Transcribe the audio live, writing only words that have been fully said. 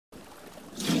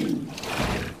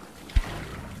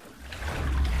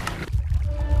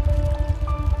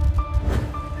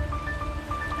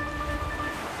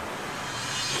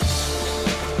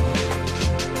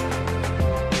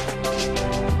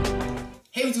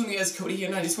doing, guys? Cody here,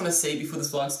 and I just want to say before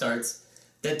this vlog starts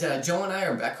that Joe and I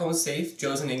are back home safe.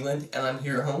 Joe's in England, and I'm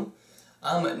here at home.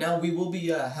 Now we will be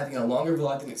having a longer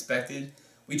vlog than expected.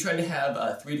 We tried to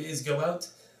have 3 days go out,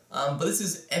 but this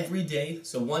is every day,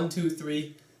 so 1, 2,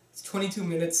 3. It's 22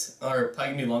 minutes, or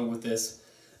probably gonna be longer with this.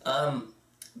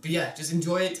 But yeah, just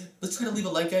enjoy it. Let's try to leave a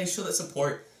like, guys. Show that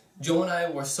support. Joe and I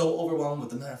were so overwhelmed with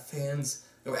the amount of fans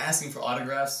that were asking for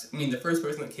autographs. I mean, the first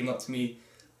person that came up to me,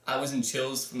 I was in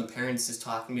chills from the parents just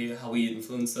talking to me how we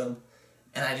influenced them,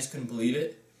 and I just couldn't believe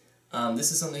it.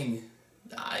 This is something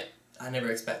I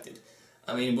never expected.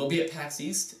 I mean, we'll be at PAX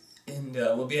East, and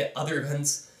we'll be at other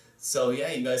events, so yeah,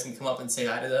 you guys can come up and say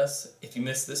hi to us if you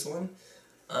missed this one.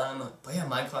 But yeah,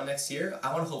 MINECON next year,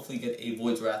 I want to hopefully get a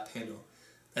Void's Wrath panel.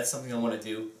 That's something I want to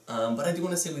do. But I do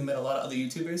want to say we met a lot of other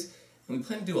YouTubers, and we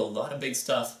plan to do a lot of big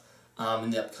stuff in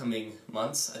the upcoming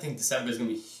months. I think December is going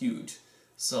to be huge.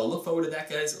 So look forward to that,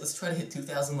 guys. Let's try to hit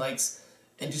 2,000 likes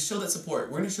and just show that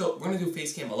support. We're gonna do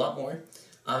face cam a lot more.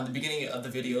 The beginning of the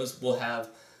videos we'll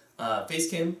have face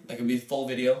cam, like it'll be a full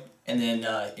video, and then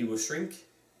it will shrink,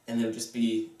 and then it'll just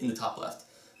be in the top left.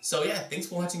 So yeah, thanks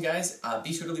for watching, guys.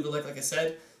 Be sure to leave a like I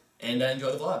said, and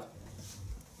enjoy the vlog.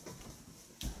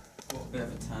 Got a bit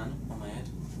of a tan on my head.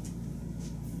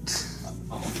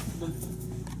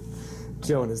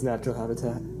 Joe in his natural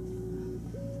habitat.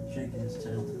 Shaking his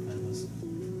tail to members.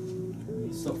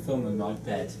 Stop filming my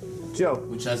bed. Joe.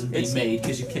 Which hasn't been made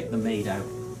because you kicked the maid out.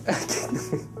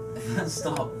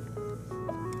 Stop.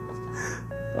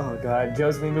 Oh god,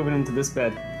 Joe's me moving into this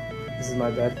bed. This is my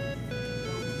bed.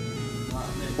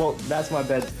 Well, that's my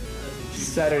bed.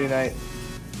 Saturday night.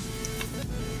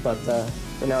 But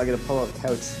now I get a pull-up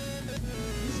couch.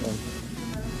 So.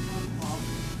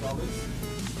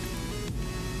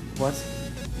 What?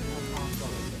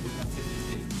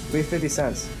 We have 50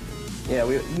 cents. Yeah,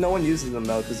 no one uses them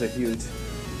though because they're huge.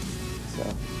 So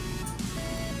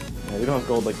yeah, we don't have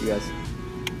gold like you guys.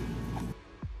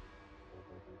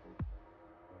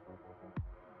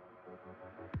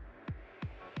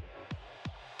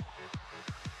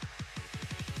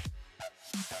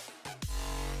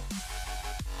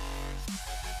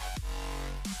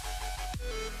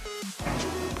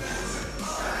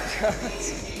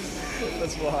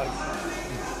 Let's vlog.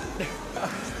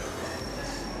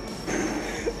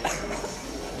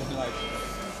 Like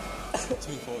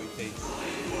 240p.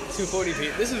 240p.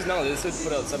 This would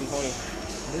put out 720.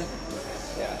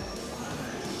 Yeah.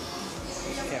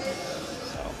 Camera.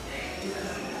 So.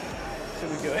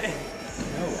 Should we do it?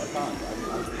 No, I can't.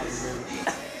 I'm really...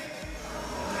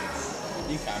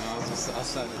 You can. I'll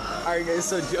send it. Alright, guys.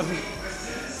 So Joe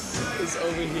is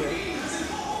over here.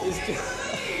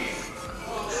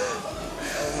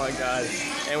 Oh my god.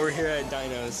 And we're here at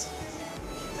Dino's.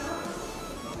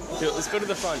 Dude, let's go to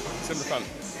the front. Let's go to the front.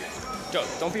 Joe,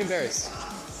 don't be embarrassed.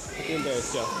 Don't be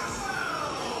embarrassed, Joe.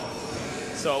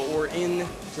 So we're in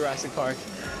Jurassic Park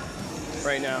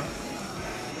right now.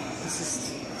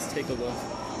 Let's take a look.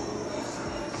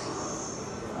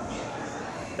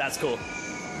 That's cool.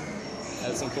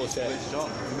 That's some cool shit. Where's John?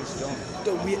 Where's John?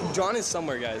 Dude, John is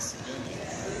somewhere, guys.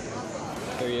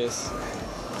 There he is.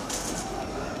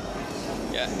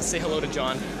 Yeah, say hello to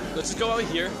John. Let's just go out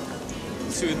here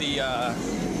to the, I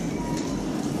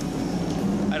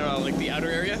don't know, like the outer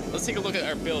area. Let's take a look at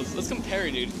our builds. Let's compare,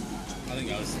 dude. I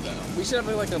think I was better. We should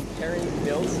have like a comparing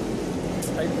builds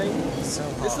type thing. So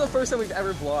hot. This is the first time we've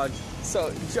ever vlogged.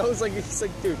 So Joe's like, he's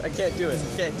like, dude, I can't do it.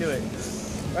 I can't do it.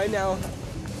 Right now,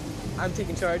 I'm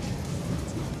taking charge.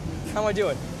 How am I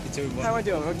doing? You're doing well. How am I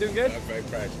doing? I'm doing good? I'm very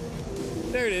proud.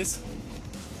 There it is.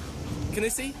 Can they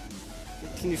see?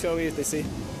 Can you show me if they see?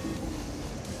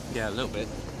 Yeah, a little bit.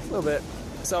 A little bit.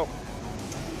 So,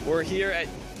 we're here at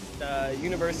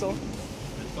Universal.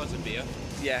 It's butterbeer.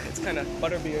 Yeah, it's kind of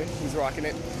butterbeer. He's rocking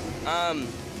it.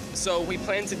 So we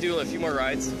plan to do a few more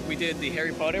rides. We did the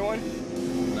Harry Potter one.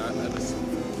 No, that was...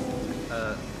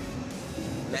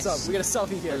 What's up? We got a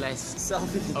selfie here. Less...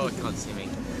 Selfie. Oh, I can't see me.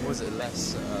 Was it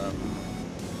less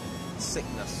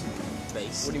sickness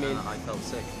based? What do you mean? I felt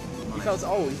sick. You felt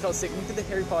sick. We did the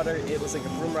Harry Potter. It was like a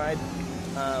broom ride.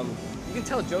 You can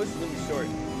tell Joe's really short.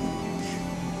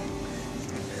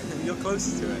 You're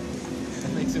closer to it.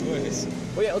 That makes it worse.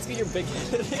 Well, yeah, let's get your big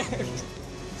head in there.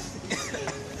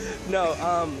 No,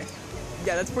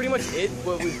 yeah, that's pretty much it,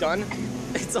 what we've done.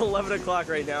 It's 11 o'clock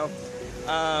right now.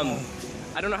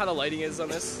 I don't know how the lighting is on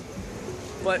this,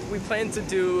 but we plan to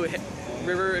do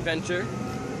River Adventure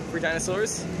for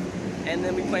dinosaurs, and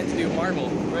then we plan to do Marvel,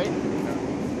 right?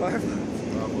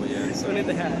 Marvel, yeah. So we need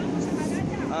the hat.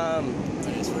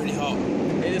 It's really hot.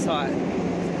 It is hot.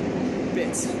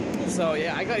 Bits. So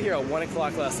yeah, I got here at 1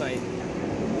 o'clock last night.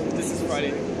 This is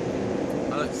Friday.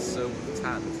 I look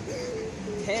tan.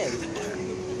 Tan.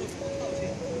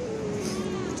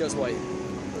 Joe's white.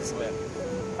 That's bad.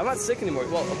 I'm not sick anymore.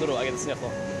 Well, a little. I get the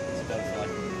sniffle. It's a butterfly.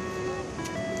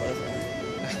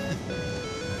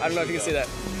 I don't know if you can see that.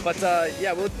 But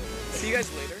yeah, we'll see you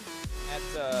guys later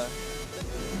at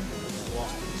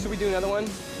should we do another one?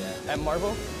 Yeah. At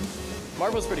Marvel?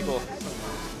 Marvel's pretty cool.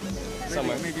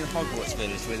 Somewhere. Maybe the Hogwarts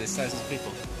village where there's thousands of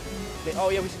people. Oh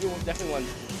yeah, we should do definitely one.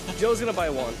 Joe's gonna buy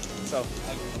one, so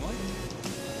What?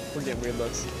 we're getting weird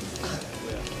looks.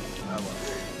 Yeah.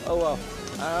 Oh well.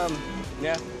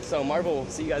 Yeah, so Marvel, we'll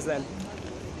see you guys then.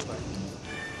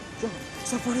 Joe,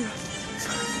 stop running.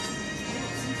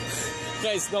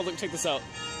 Guys, no, look, check this out.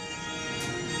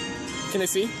 Can I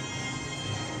see?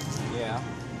 Yeah.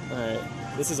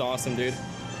 Alright, this is awesome, dude.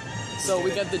 So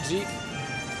we got the Jeep.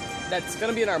 That's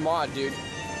gonna be in our mod, dude.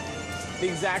 The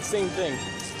exact same thing.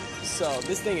 So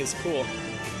this thing is cool.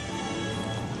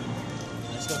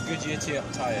 It's got Goodyear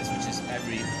tires, which is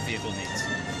every vehicle needs.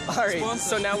 Alright,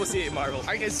 so now we'll see it at Marvel.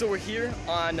 Alright guys, so we're here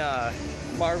on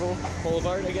Marvel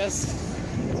Boulevard, I guess.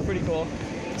 It's pretty cool.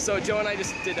 So Joe and I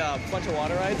just did a bunch of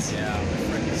water rides. Yeah,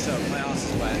 freaking soaked. My ass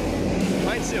is wet.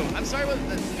 Mine too. I'm sorry about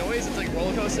the noise, it's like a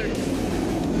roller coaster. You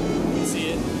can see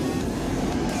it.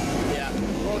 Yeah,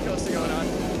 roller coaster going on.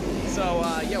 So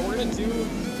yeah, we're gonna do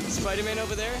Spider-Man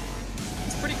over there.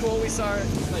 It's pretty cool. We saw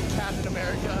like Captain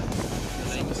America.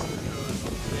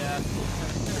 Yeah.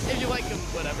 If you like him,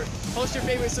 whatever. Post your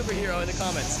favorite superhero in the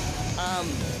comments.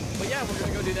 But yeah, we're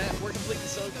gonna go do that. We're completely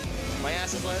soaked. My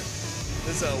ass is wet.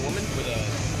 This is a woman with a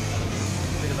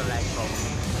Bit of a leg problem.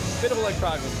 bit of a leg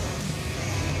problem.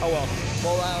 Oh well.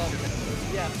 Well,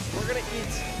 yeah, we're gonna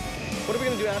eat. What are we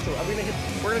gonna do after? Are we gonna hit?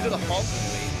 We're gonna do the Hulk,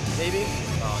 maybe.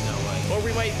 Oh, no way. Or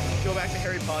we might go back to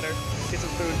Harry Potter, get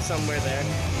some food somewhere there.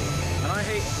 And I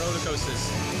hate roller coasters,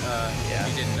 Yeah.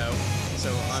 if you didn't know. So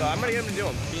I'm gonna get him to do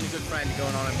them. being a good friend,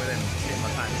 going on it with him, shitting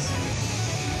my pants.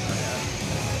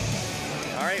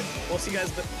 All right, we'll see you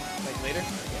guys like later.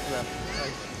 No.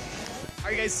 All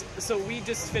right, guys. So we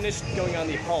just finished going on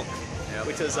the Hulk, Yep.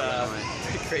 which is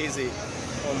pretty crazy.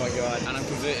 Oh my god. And I'm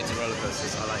converted to roller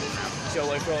coasters. I like it now. Joe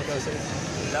like roller coaster.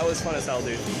 That was fun as hell,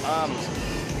 dude. I'm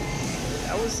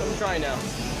trying now. I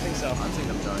think so. I think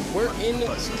I'm trying. We're in.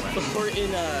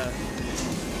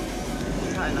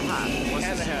 Cat in the Hat. What's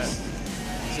Cat in the Hat.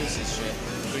 Zeus's shit.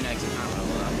 Green eggs and ham and all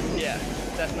that. Yeah,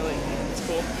 definitely. It's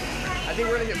cool. I think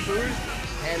we're gonna get food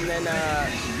and then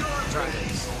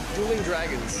Dragons. dueling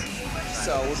dragons.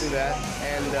 So we'll do that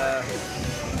and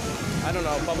I don't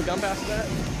know, bubble gum after that.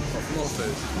 More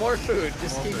food. More food.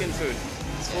 Just More keep food. getting food.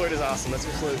 This Florida's awesome. That's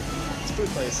what it's a food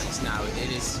place. It's now.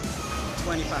 It is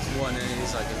 20 past 1 and it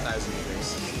is like 1,000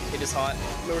 degrees. It is hot.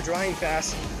 We're drying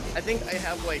fast. I think I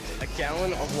have like a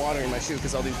gallon of water in my shoe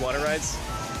because all these water rides.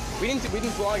 We didn't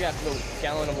vlog after the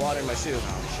gallon of water in my shoe. Oh, I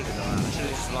should have done that. I should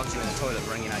have just locked you in the toilet,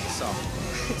 bringing out your sock.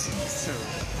 So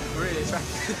really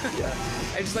attractive.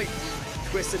 Yeah. I just like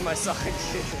twisted my sock.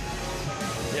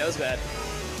 Yeah, it was bad.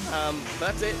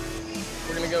 But that's it.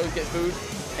 We're gonna go get food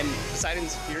and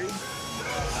Poseidon's Fury.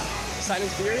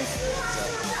 Poseidon's Fury?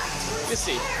 Just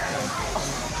see.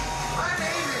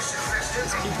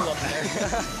 There's people up there.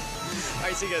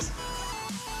 Alright, see you guys.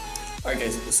 Alright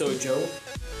guys, so Joe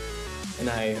and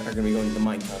I are gonna be going to the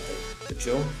MINECON thing. But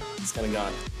Joe, he's kinda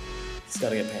gone. He's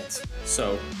gotta get pants.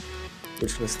 So, we're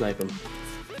just gonna snipe him.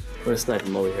 We're gonna snipe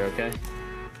him over here, okay?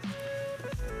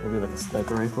 We'll do like a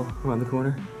sniper rifle around the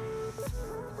corner.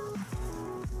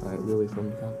 Alright, we'll wait for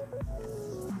him to come.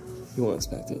 He won't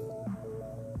expect it.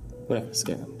 We're not gonna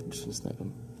scare him, we're just gonna snipe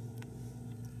him.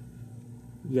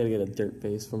 You gotta get a dirt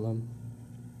face from him.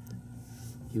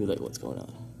 He would like, what's going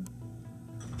on?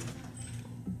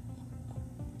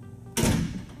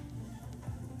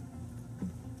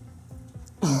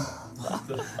 What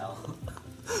the hell?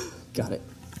 Got it.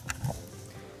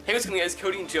 Hey, what's going on, guys?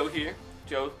 Cody and Joe here.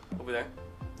 Joe, over there.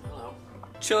 Hello.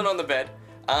 Chilling on the bed.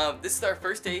 This is our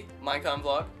first day MINECON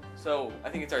vlog, so I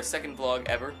think it's our second vlog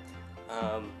ever.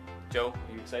 Joe,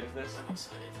 are you excited for this? I'm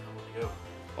excited. I want to go.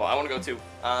 Well, I want to go too.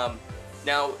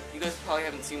 Now, you guys probably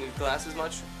haven't seen me with glasses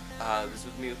much. This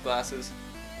is me with glasses.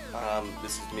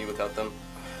 This is me without them.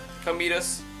 Come meet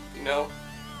us, you know.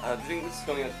 I think this is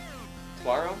going on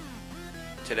tomorrow?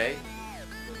 Today?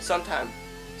 Sometime.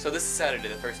 So this is Saturday,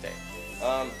 the first day.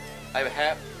 I have a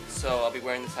hat, so I'll be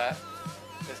wearing this hat.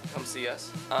 You guys can come see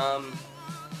us.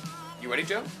 You ready,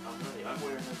 Joe? I'm ready. I'm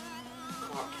wearing a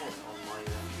Clark Kent on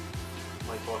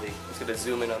my body. Let's get a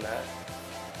zoom in on that.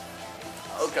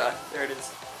 Oh god, there it is.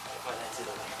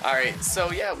 If I Alright,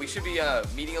 so yeah, we should be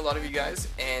meeting a lot of you guys,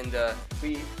 and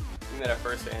we met our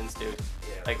first fans, dude.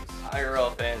 Yeah. Like,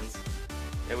 IRL fans.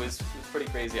 It was pretty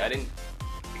crazy. I didn't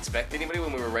expect anybody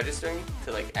when we were registering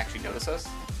to like actually notice us,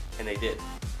 and they did.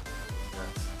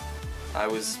 I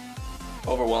was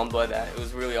overwhelmed by that. It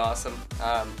was really awesome.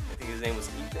 I think his name was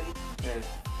Ethan and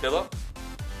Philip.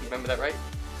 You remember that, right?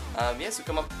 Yeah, so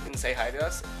come up and say hi to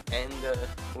us, and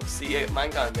we'll see you at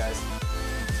MINECON, guys.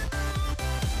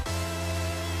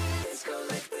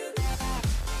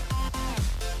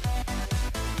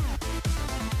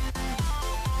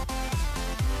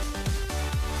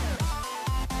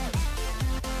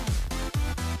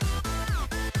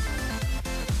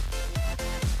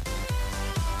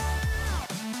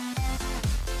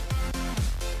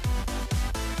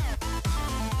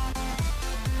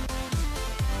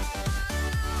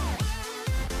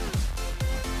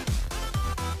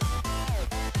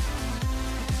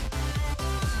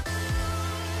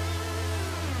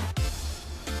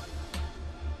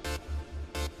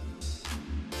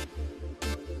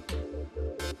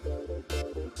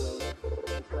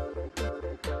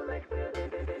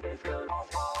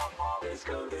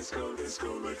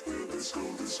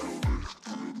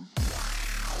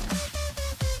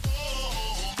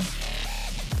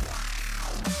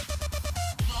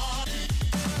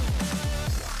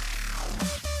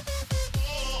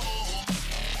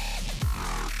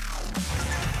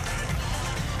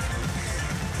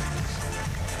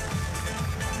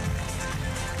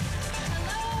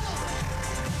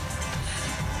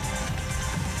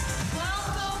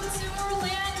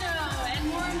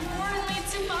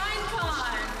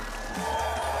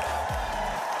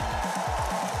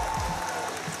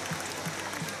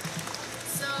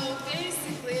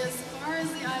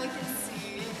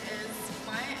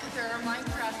 There are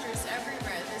Minecrafters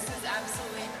everywhere. This is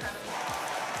absolutely incredible.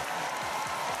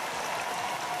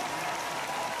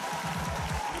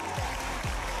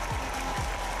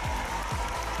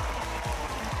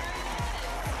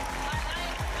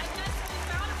 I guess we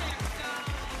found him, so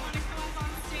you want to come up on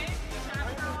stage? Chat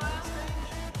for a while?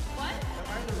 What? Am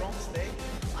I in the wrong stage?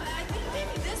 I think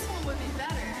maybe this one would be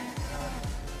better.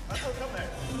 I'll come there.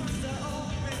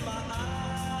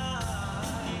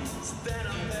 Then I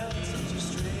felt such a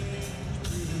strange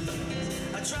breeze.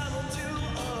 I traveled to a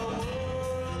world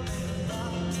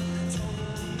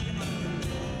totally unknown.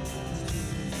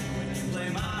 When you play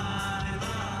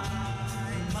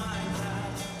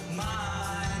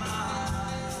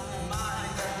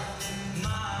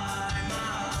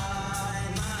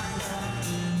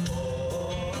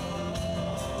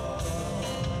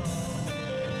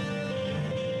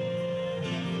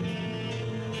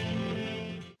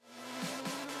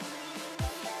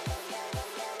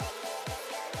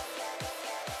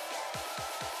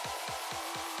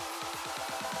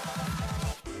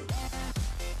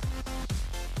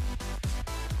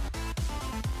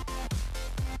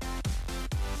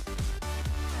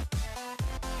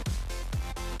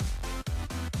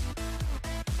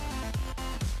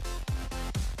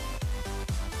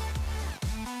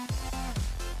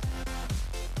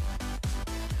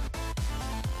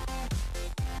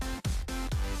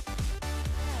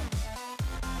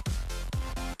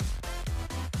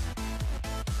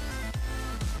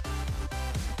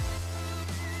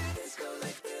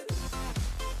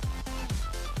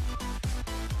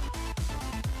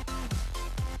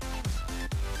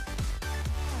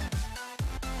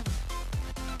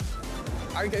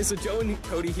Alright guys, so Joe and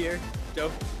Cody here.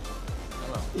 Joe?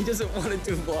 Hello. He doesn't want to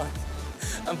do a vlog.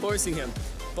 I'm forcing him.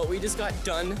 But we just got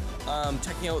done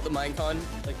checking out the MINECON,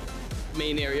 like,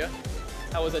 main area.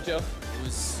 How was that, Joe? It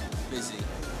was busy.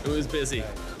 It was busy.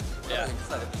 Yeah.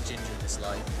 Incredibly ginger this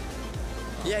light.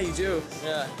 Yeah, you do.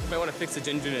 Yeah, you might want to fix the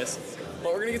gingerness.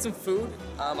 But we're gonna get some food.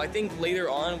 I think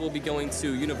later on we'll be going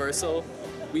to Universal.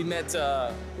 We met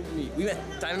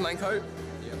Diamond Minecart,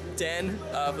 Dan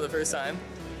for the first time,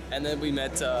 and then we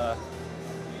met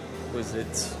we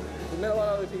met a lot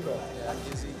of other people. Yeah,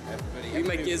 Gizzy, everybody. We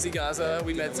met Gizzy Gaza.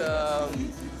 We met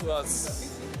who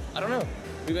else? I don't know.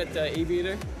 We met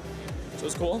Aviator, which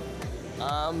was cool.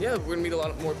 Yeah, we're gonna meet a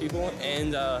lot more people.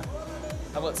 And how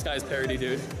about Sky's Parody,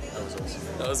 dude? That was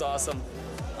awesome. That was awesome.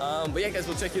 But yeah, guys,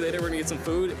 we'll check you later. We're gonna get some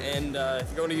food, and if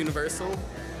you're going to Universal,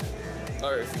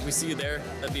 or if we see you there,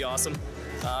 that'd be awesome.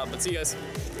 But see you guys.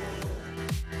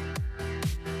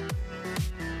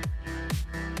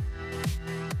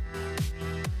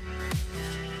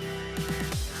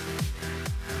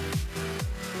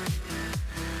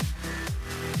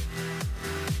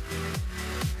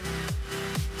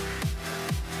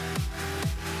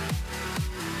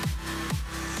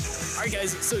 Alright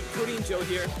guys, so Cody and Joe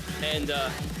here, and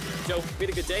Joe, we had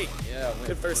a good day. Yeah,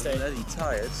 good first day. Bloody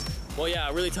tired. Well,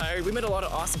 yeah, really tired. We met a lot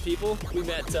of awesome people. We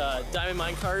met Diamond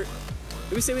Minecart.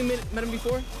 Did we say we met him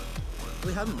before?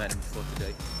 We haven't met him before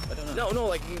today. I don't know. No,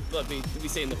 like let me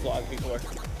say in the vlog before.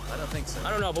 I don't think so.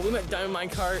 I don't know, but we met Diamond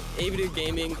Minecart, Aetheric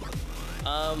Gaming,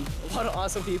 a lot of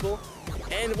awesome people.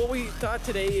 And what we thought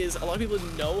today is a lot of people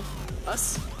didn't know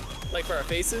us, like for our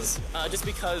faces, just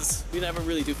because we never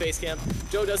really do face cam.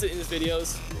 Joe does it in his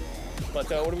videos. But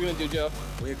what are we gonna do, Joe?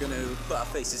 We're gonna put our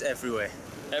faces everywhere.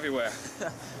 Everywhere.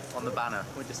 On the banner.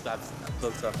 We just have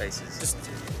both our faces. Just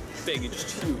big and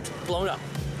just huge, blown up.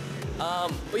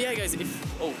 But yeah, guys,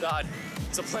 oh God,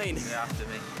 it's a plane. They're after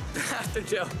me. After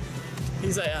Joe.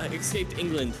 He's escaped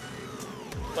England.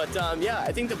 But yeah,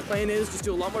 I think the plan is just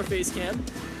do a lot more face cam.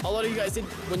 A lot of you guys did,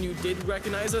 when you did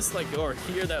recognize us, like, or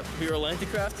hear that we were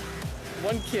TheAtlanticCraft.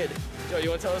 One kid, Joe, you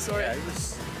want to tell the story? Yeah,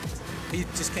 he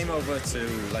just came over to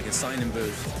like a signing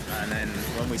booth, and then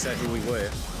when we said who we were,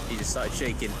 he just started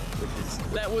shaking with his.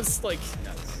 That was like,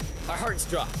 nuts. Our hearts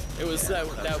dropped. It was that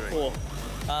right. cool.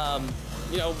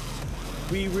 You know,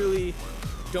 we really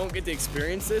don't get to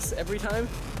experience this every time.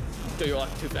 Joe, you're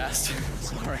walking too fast.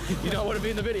 Sorry. You don't want to be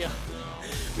in the video.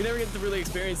 We never get to really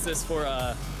experience this for,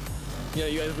 you know,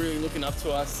 you guys really looking up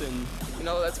to us, and you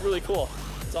know, that's really cool.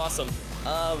 It's awesome.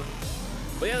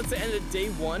 But yeah, that's the end of day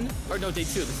 1, or no, day 2.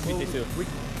 This will be day 2. We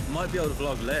might be able to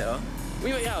vlog later.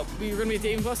 Yeah, we're gonna be at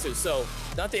Dave & Buster's, so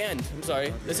not the end. I'm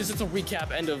sorry. This is just a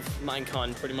recap end of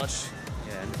MINECON, pretty much.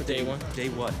 Yeah, for day 1. Day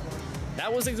 1.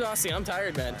 That was exhausting. I'm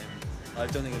tired, man. I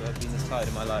don't think I've ever been this tired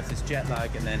in my life. It's jet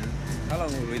lag, and then how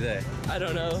long were we there? I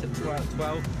don't know. 12,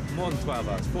 more than 12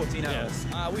 hours, 14 hours.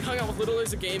 Yeah. We hung out with Little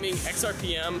Laser Gaming,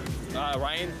 XRPM,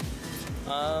 Ryan.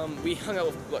 We hung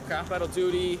out with Craft Battle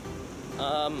Duty.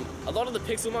 A lot of the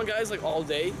Pixelmon guys, like all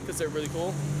day, because they're really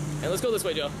cool. And let's go this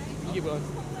way, Joe. You keep going.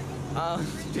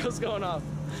 Joe's going off.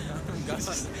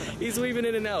 He's weaving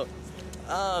in and out.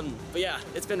 But yeah,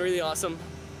 it's been really awesome.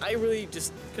 I really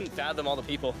just couldn't fathom all the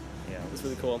people. Yeah, it's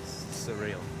really cool.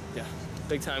 Surreal. Yeah,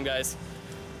 big time, guys.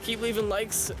 Keep leaving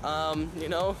likes. You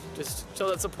know, just show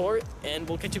that support, and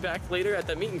we'll catch you back later at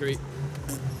that meet and greet.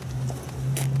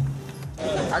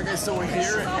 Alright, guys, so we're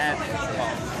here at.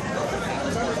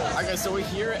 Alright, guys, so we're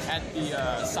here at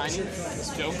the signing. It's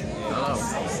Joe. Hello.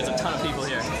 There's a ton of people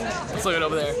here. Let's look it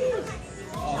over there.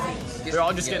 They're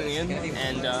all just getting in,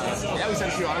 and yeah, we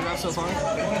sent a few autographs so far.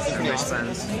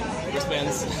 Wristbands.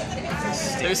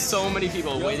 There's so many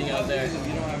people waiting out there.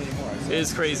 It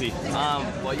is crazy.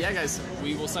 Well, yeah, guys,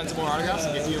 we will sign some more autographs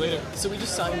and get to you later. So we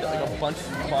just signed like a bunch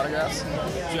of autographs.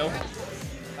 Joe,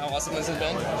 how awesome has it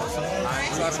been?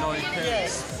 I'm so annoyed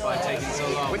by taking so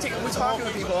long. We're talking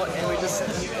to people, and we just, I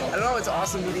don't know, it's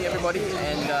awesome meeting everybody,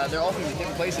 and they're all from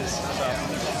different places.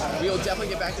 So we will definitely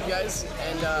get back to you guys,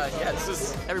 and yeah, this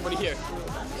is everybody here.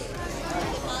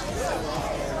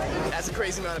 That's a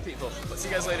crazy amount of people. We'll see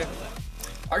you guys later.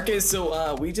 Alright, guys,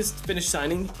 so we just finished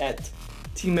signing at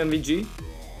Team MVG.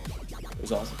 It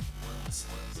was awesome.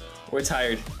 We're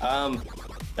tired.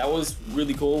 That was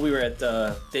really cool. We were at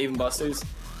Dave & Buster's.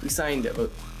 We signed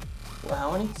about, well,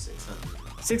 how many?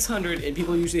 600. 600, and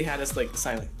people usually had us like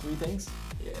sign like 3 things.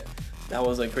 Yeah. That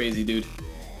was like crazy, dude.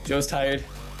 Joe's tired.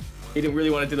 He didn't really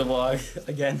want to do the vlog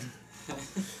again.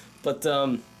 But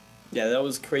yeah, that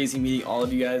was crazy meeting all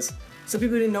of you guys. Some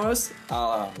people didn't know us.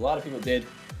 A lot of people did.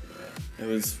 It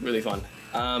was really fun.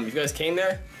 If you guys came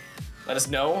there, let us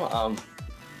know.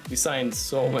 We signed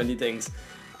so many things.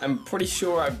 I'm pretty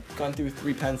sure I've gone through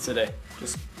 3 pens today,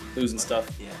 just losing stuff.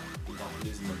 Yeah, not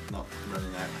losing them, not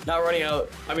running out. Not running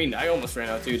out. I mean, I almost ran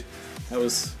out, dude. It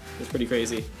was pretty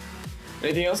crazy.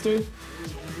 Anything else, dude?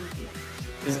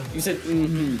 You said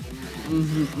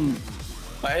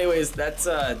But anyways, that's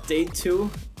day 2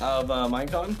 of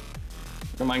MINECON,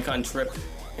 or MINECON trip,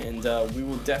 and we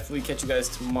will definitely catch you guys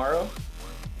tomorrow.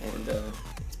 And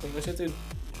that's pretty much it, dude.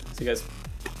 See you guys.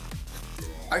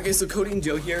 Alright, guys, so Cody and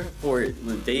Joe here for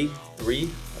the day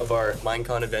 3 of our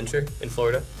MINECON adventure in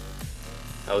Florida.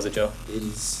 How was it, Joe?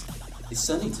 It's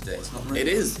sunny today. It's not raining. It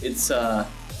is. It's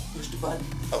Push the button.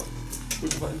 Oh,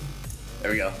 push the button.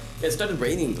 There we go. It started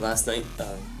raining last night,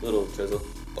 little drizzle,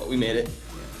 but we made it.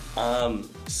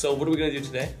 So what are we gonna do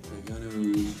today? We're gonna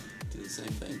do the same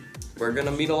thing. We're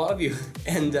gonna meet a lot of you,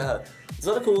 and there's a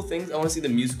lot of cool things. I want to see the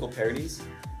musical parodies,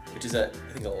 which is at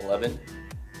I think 11.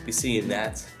 Be seeing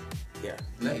that. Yeah.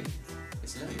 Late.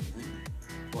 It's late, right?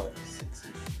 What?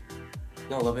 6-ish.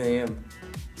 No, 11 a.m.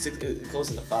 It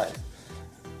closes at 5.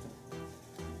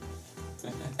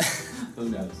 Who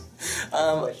knows?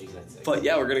 But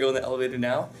yeah, we're gonna go in the elevator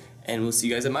now, and we'll see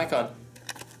you guys at MINECON.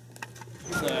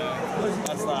 So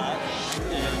that's that,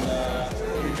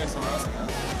 and you guys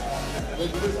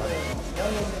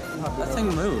That thing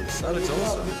moves. That looks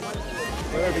awesome.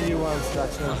 Wherever you want,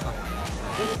 that's it.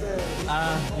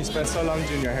 You spent so long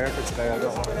doing your hair for today, I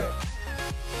don't want it.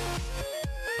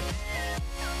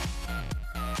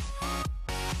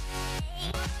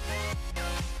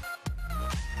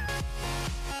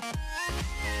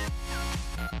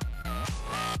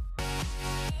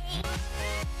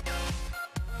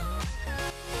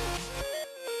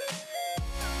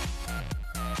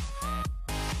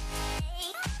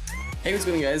 Hey, what's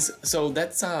going on, guys? So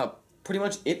that's pretty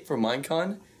much it for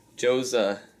MINECON. Joe's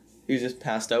he was just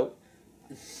passed out.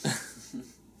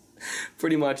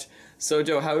 Pretty much. So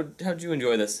Joe, how'd you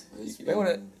enjoy this? You might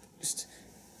wanna just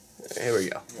here we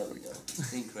go. There we go.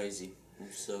 It's been crazy.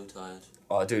 I'm so tired.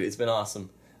 Oh dude, it's been awesome.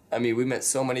 I mean, we met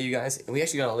so many of you guys, and we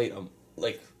actually got a late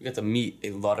like we got to meet a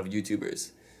lot of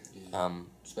YouTubers. Yeah.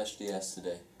 Especially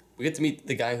yesterday. We get to meet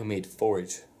the guy who made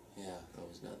Forge. Yeah, that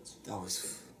was nuts. That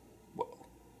was whoa.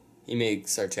 He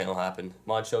makes our channel happen.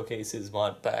 Mod showcases,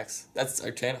 mod packs. That's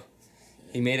our channel.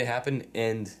 Yeah. He made it happen,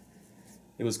 and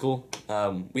it was cool.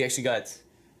 We actually got,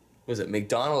 what was it,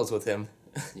 McDonald's with him.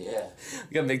 Yeah.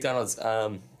 We got McDonald's.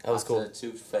 That was cool. After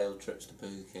 2 failed trips to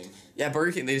Burger King. Yeah,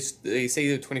 Burger King. They say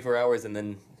they're 24 hours, and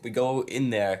then we go in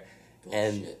there,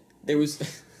 and there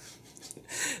was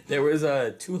there was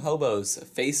 2 hobos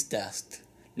face desk.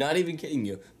 Not even kidding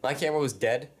you. My camera was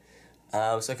dead,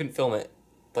 so I couldn't film it.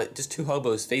 But just 2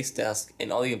 hobos face desk, and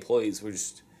all the employees were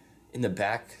just in the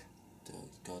back.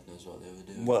 God knows what they were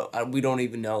doing. Well, we don't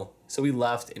even know. So we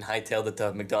left and hightailed it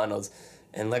to McDonald's,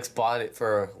 and Lex bought it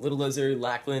for Little Lizard,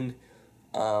 Lackland,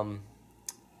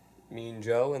 me and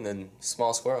Joe, and then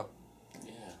Small Squirrel.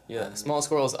 Yeah. Yeah, Small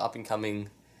Squirrel's up and coming.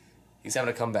 He's having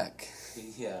a comeback.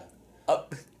 Yeah.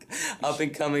 Up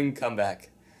and coming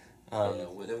comeback. Yeah,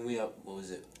 well, then we had, what was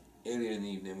it? Earlier in the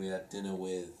evening we had dinner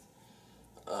with,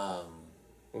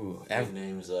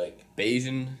 names like...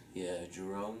 Bayesian. Yeah,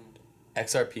 Jerome.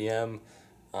 XRPM.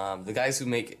 The guys who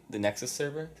make the Nexus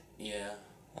server. Yeah.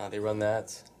 They run that.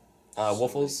 So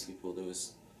Waffles. many people. There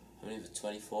was, how many?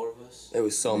 24 of us? There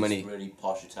was so many. Really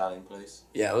posh Italian place.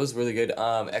 Yeah, it was really good.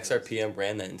 XRPM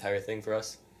ran that entire thing for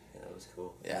us. Yeah, that was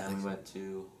cool. Yeah. And then we went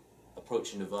to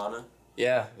Approaching Nirvana.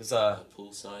 Yeah, it was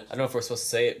poolside. I don't know if we're supposed to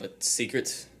say it, but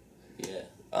secret. Yeah.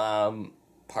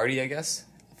 Party, I guess,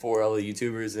 for all the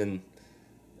YouTubers and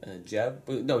Jeb.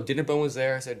 No, Dinnerbone was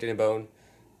there. I saw Dinnerbone.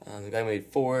 The guy made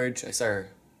Forge. I saw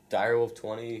Direwolf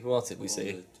 20. Who else did we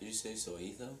see? Did you say so,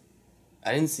 Ether?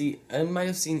 I didn't see. I might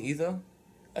have seen Etho.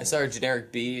 I saw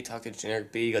Generic B. Talked to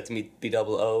Generic B. Got to meet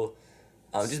BOO.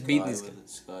 Just beat these guys.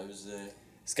 Sky was there.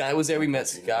 Sky was there. We met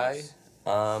Sky.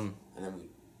 And then we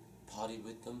partied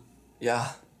with them.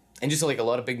 Yeah, and just like a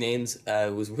lot of big names.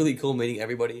 It was really cool meeting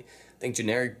everybody. I think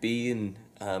Generic B and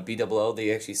BOO,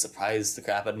 they actually surprised the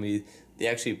crap out of me. They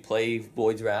actually play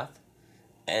Void's Wrath,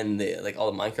 and they, like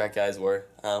all the Minecraft guys were,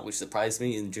 which surprised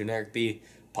me. And Generic B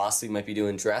possibly might be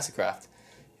doing TheAtlanticCraft.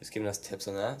 He was giving us tips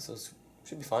on that, so it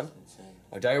should be fun.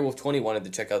 Direwolf 20 wanted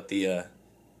to check out the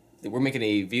we're making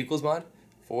a vehicles mod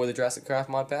for the TheAtlanticCraft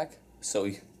mod pack, so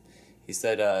he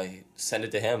said send it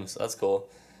to him, so that's cool.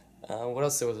 What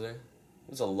else was there?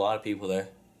 There was a lot of people there.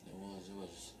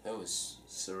 It was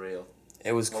surreal.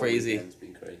 It was crazy. It's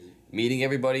been crazy. Meeting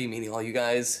everybody, meeting all you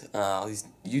guys, all these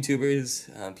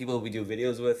YouTubers, people that we do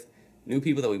videos with, new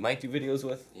people that we might do videos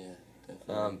with. Yeah,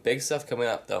 definitely. Big stuff coming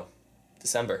up though.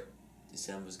 December's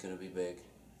gonna be big.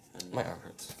 And my arm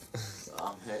hurts.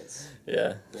 arm hurts.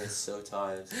 Yeah. We're so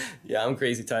tired. Yeah, I'm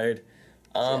crazy tired.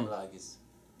 Jet lag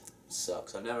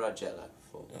sucks. I've never had jet lag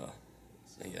before.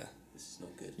 So yeah. This is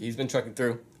not good. He's been trucking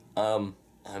through. I'm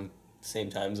same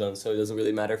time zone, so it doesn't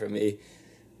really matter for me.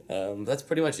 That's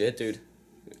pretty much it, dude.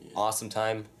 Yeah. Awesome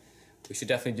time. We should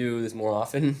definitely do this more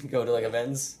often. Go to like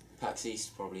events. PAX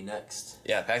East probably next.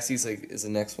 Yeah, PAX East is the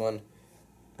next one.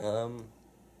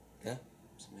 Yeah.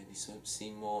 So maybe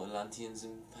see more Atlanteans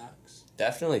in PAX.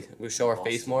 Definitely. We'll show our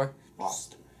face more.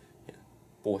 Boston. Yeah.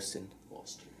 Boston.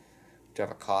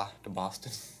 Drive a car to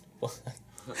Boston.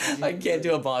 I can't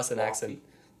do a Boston accent.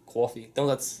 Coffee. No,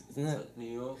 isn't that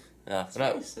New York? Yeah, we're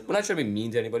not trying to be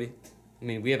mean to anybody. I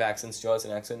mean, we have accents. Joe has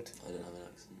an accent. I don't have an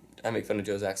accent. I make fun of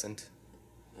Joe's accent.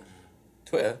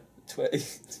 Twitter.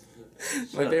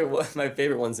 My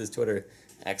favorite ones is Twitter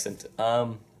accent.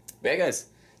 But yeah, guys,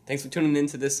 thanks for tuning in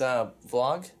to this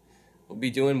vlog. We'll be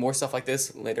doing more stuff like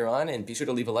this later on, and be sure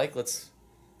to leave a like. What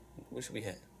should we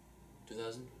hit?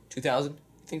 2,000? 2,000? You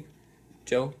think?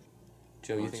 Joe,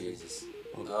 Oh, you think? Jesus.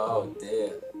 Oh,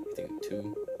 dear. I think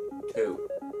 2. 2.